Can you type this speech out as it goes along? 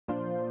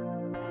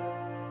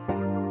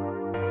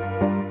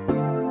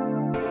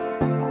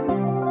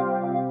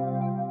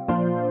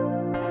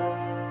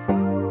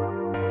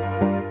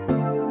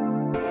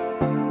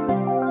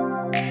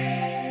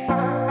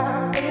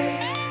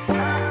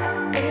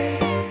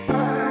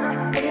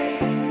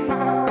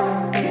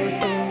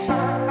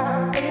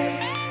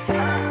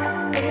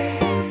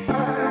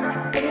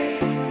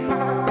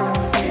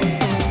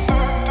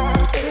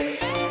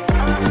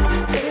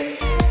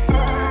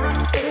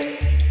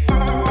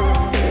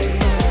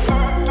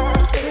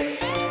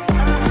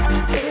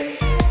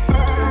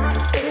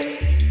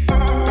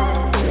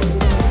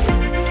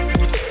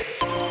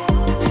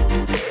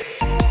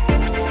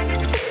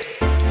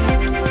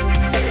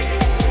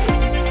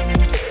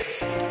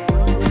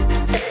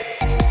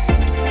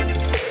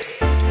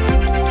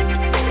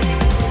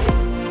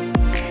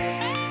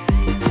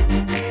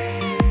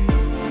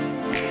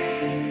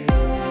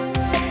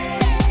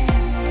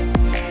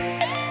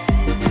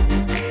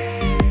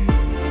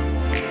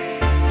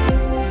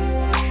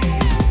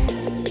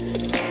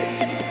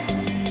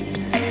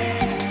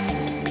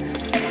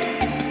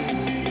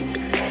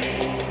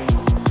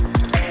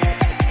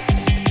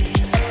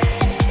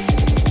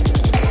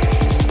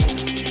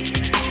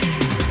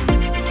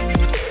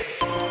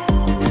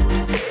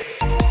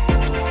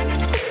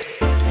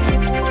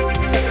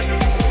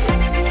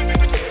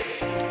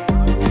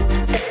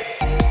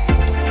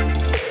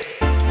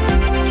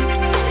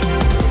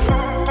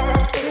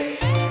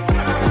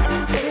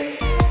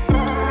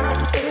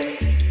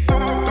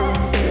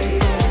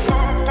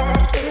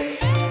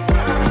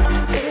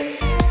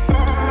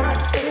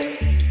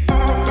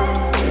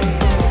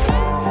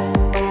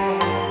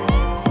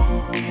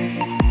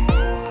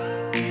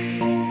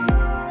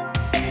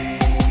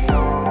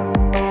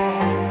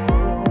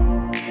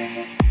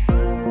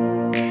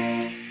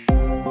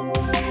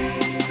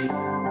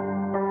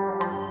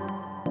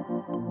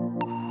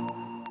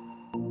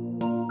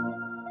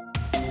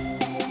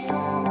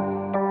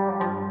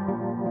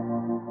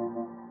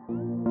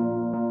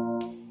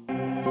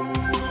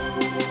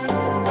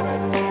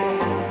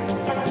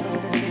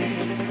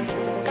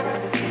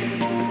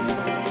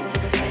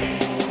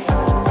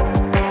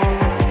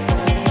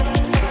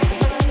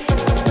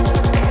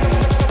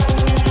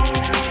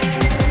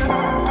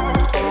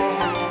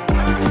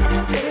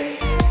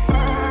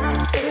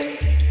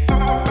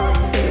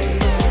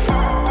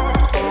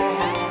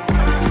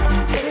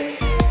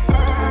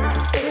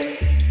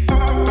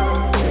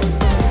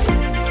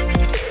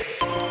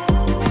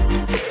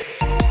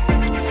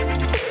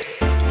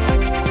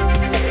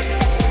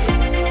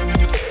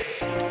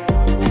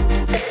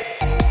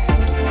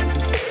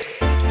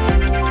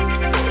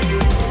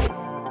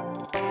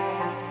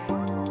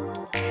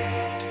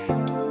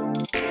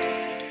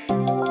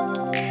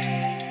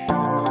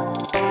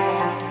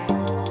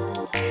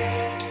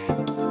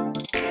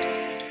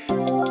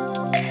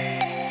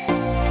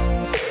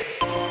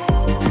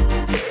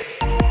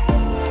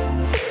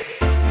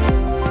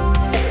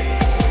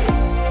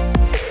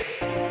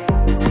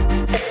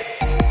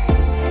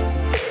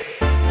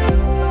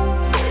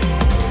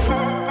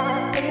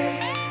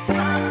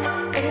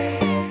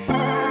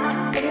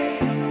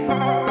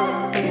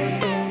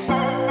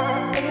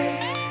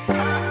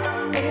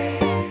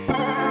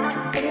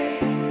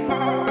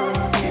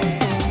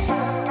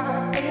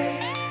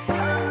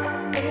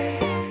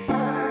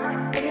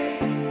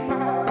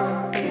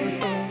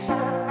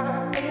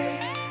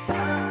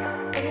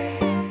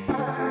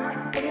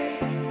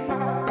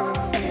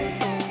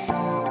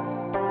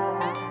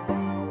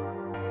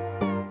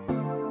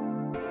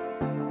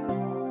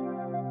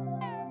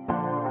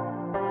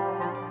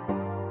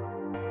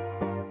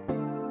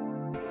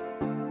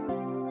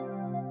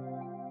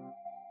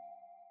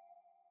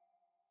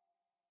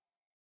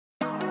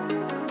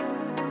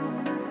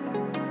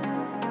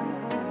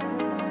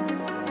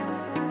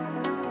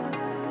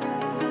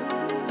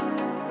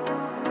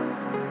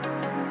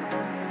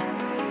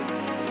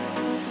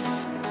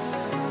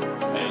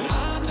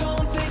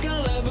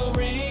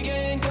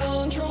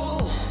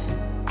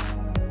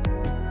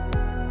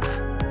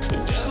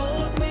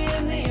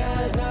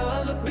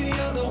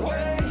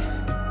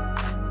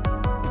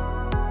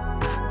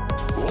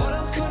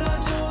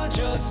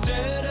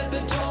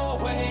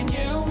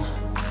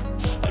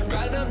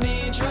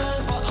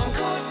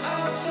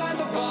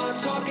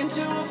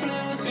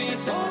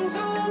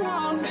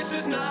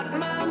This is not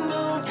my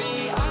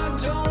movie. I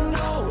don't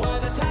know why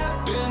this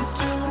happens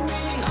to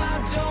me.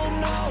 I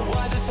don't know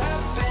why this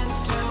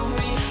happens to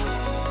me.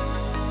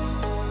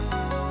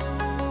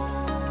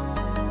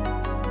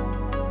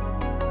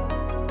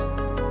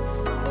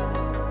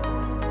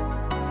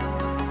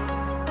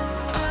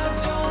 I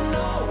don't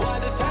know why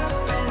this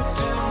happens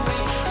to me.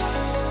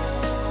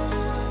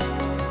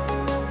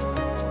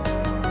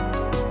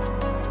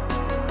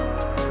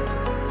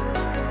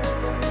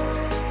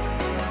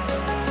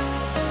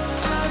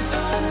 I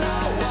don't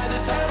know why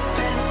this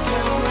happens to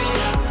me.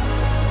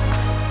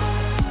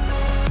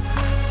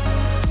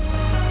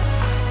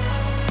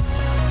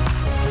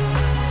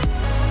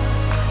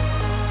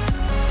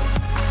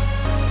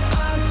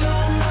 I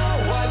don't know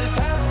why this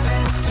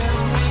happens to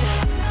me.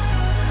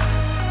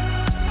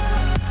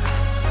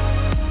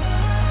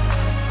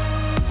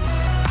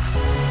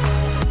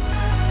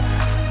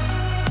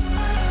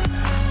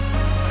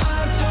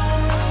 I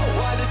don't know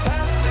why this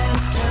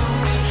happens to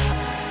me.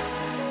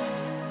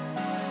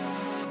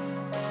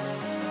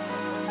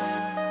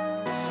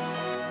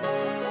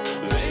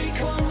 They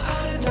come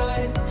out at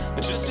night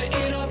just to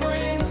eat our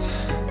brains.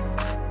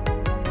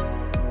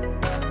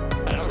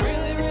 And I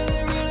really,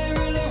 really, really,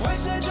 really wish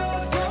they'd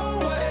just go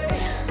away.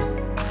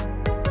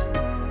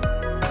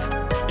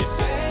 You're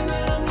saying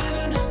that I'm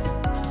living,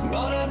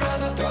 but I'd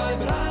rather thrive.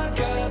 But I've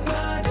got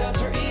my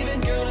doubts we're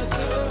even gonna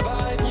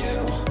survive you.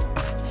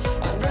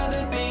 I'd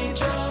rather be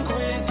drunk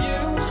with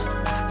you.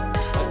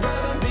 I'd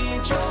rather be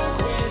drunk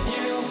with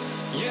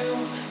you.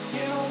 You.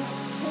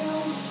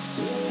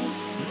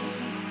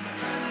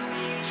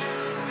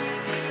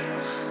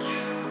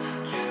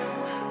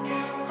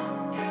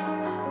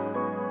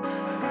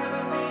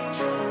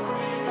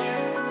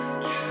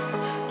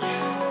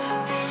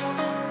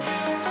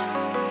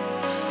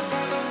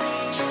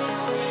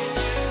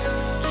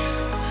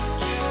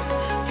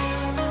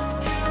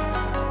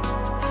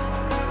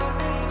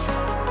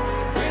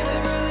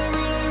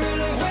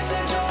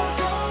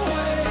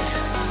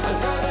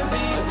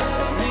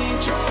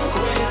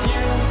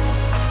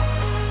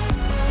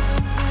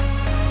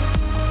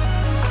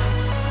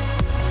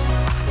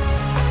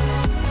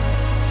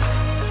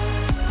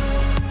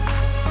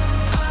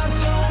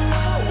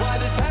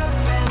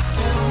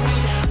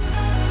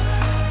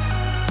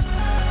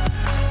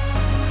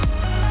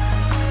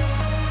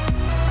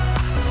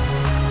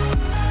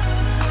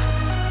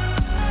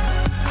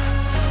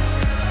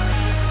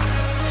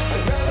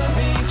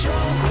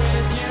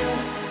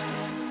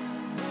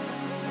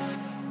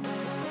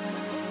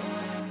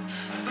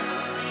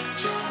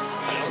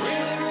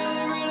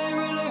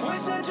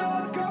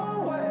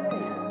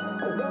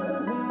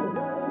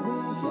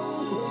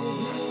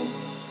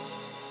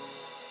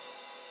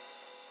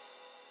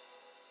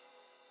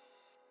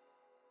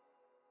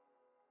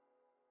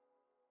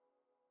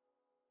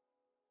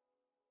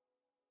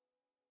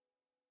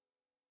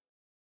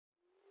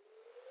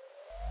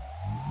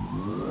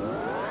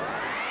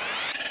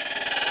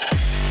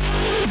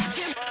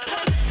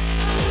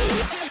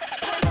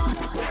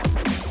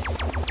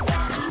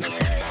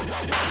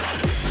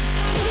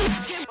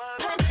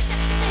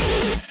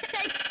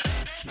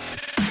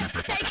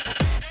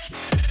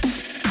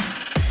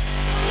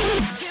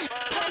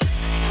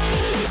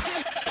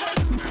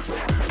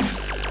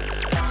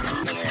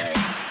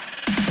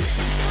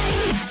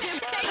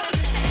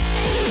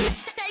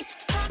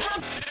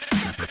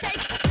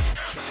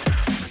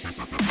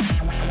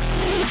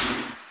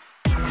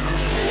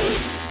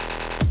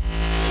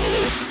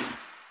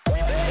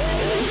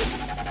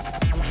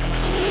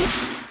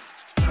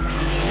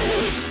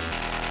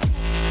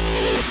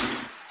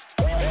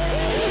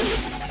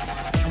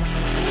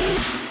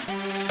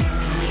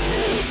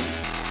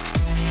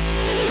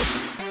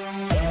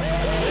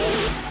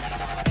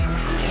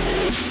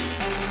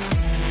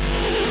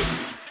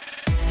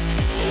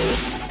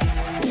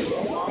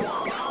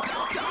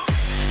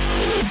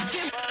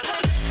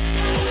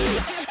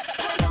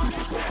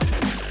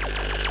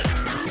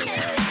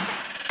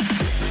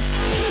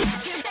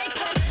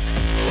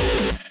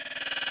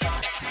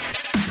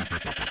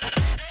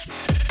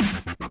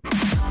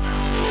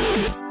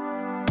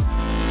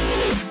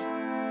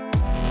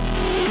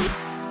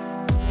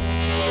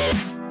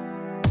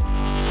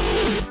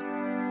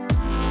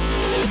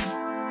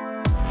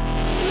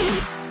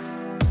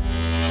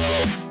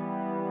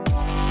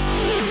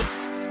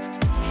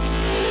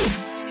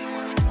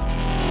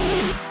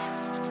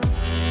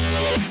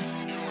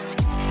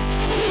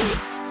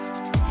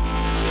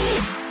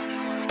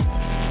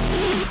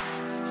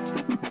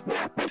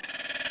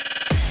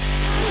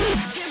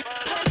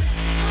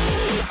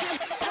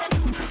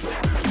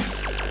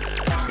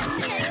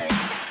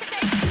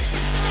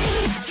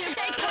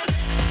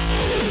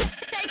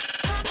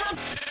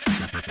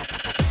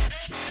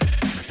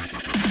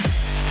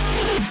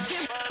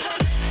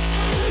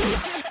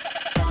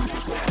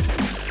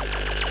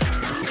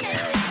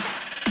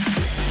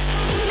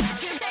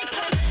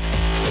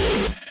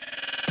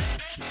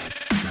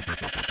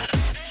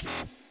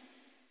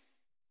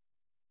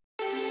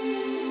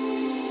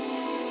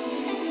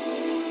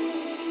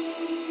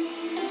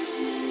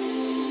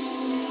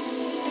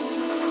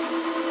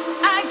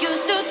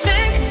 used to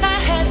think I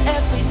had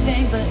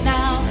everything, but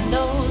now I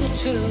know the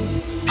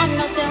truth. I'm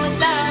nothing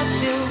without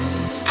you.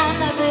 I'm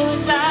nothing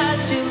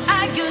without you.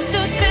 I used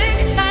to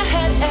think I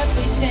had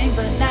everything,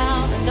 but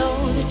now I know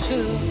the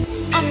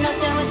truth. I'm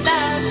nothing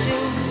without you.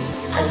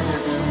 I'm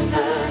nothing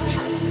without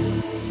you.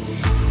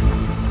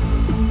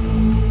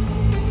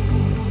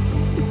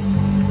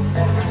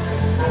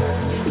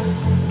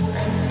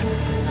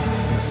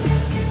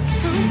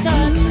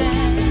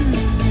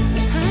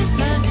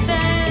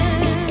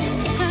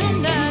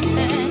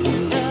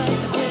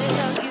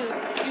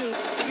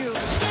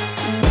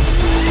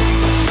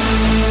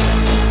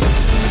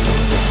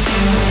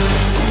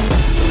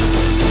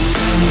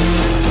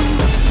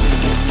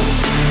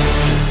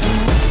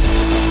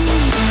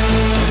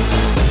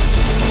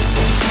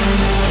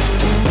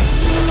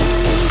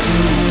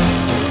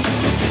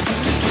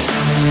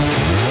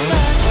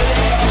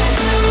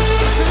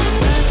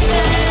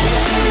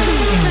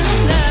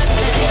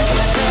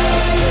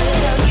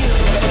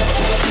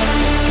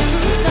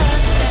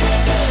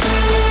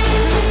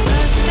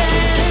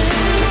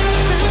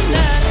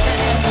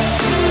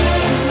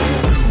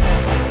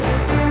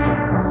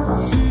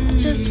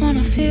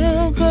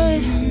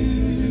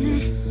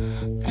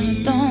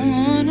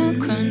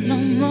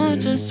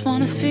 Just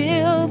wanna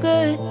feel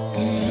good.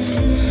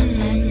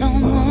 I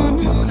don't wanna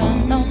cry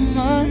no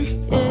more.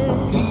 Yeah.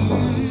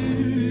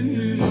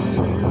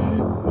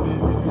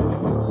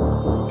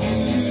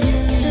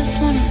 Just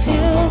wanna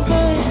feel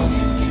good.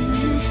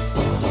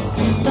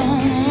 I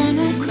don't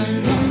wanna cry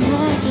no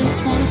more. Just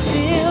wanna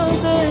feel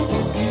good.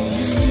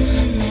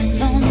 I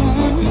don't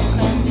wanna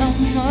cry no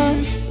more.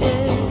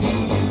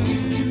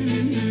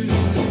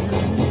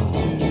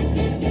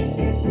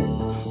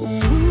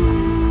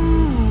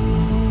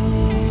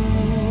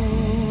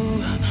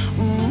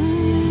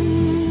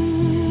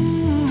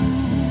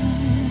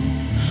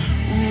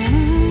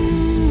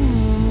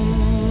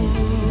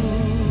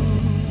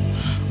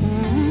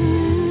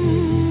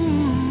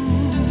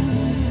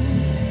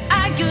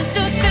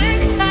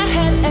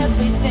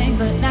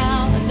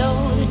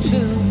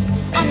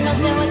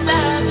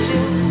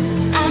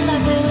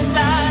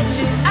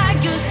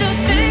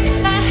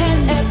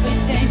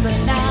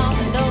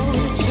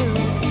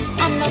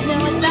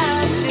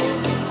 Without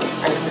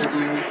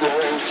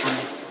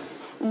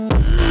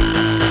you.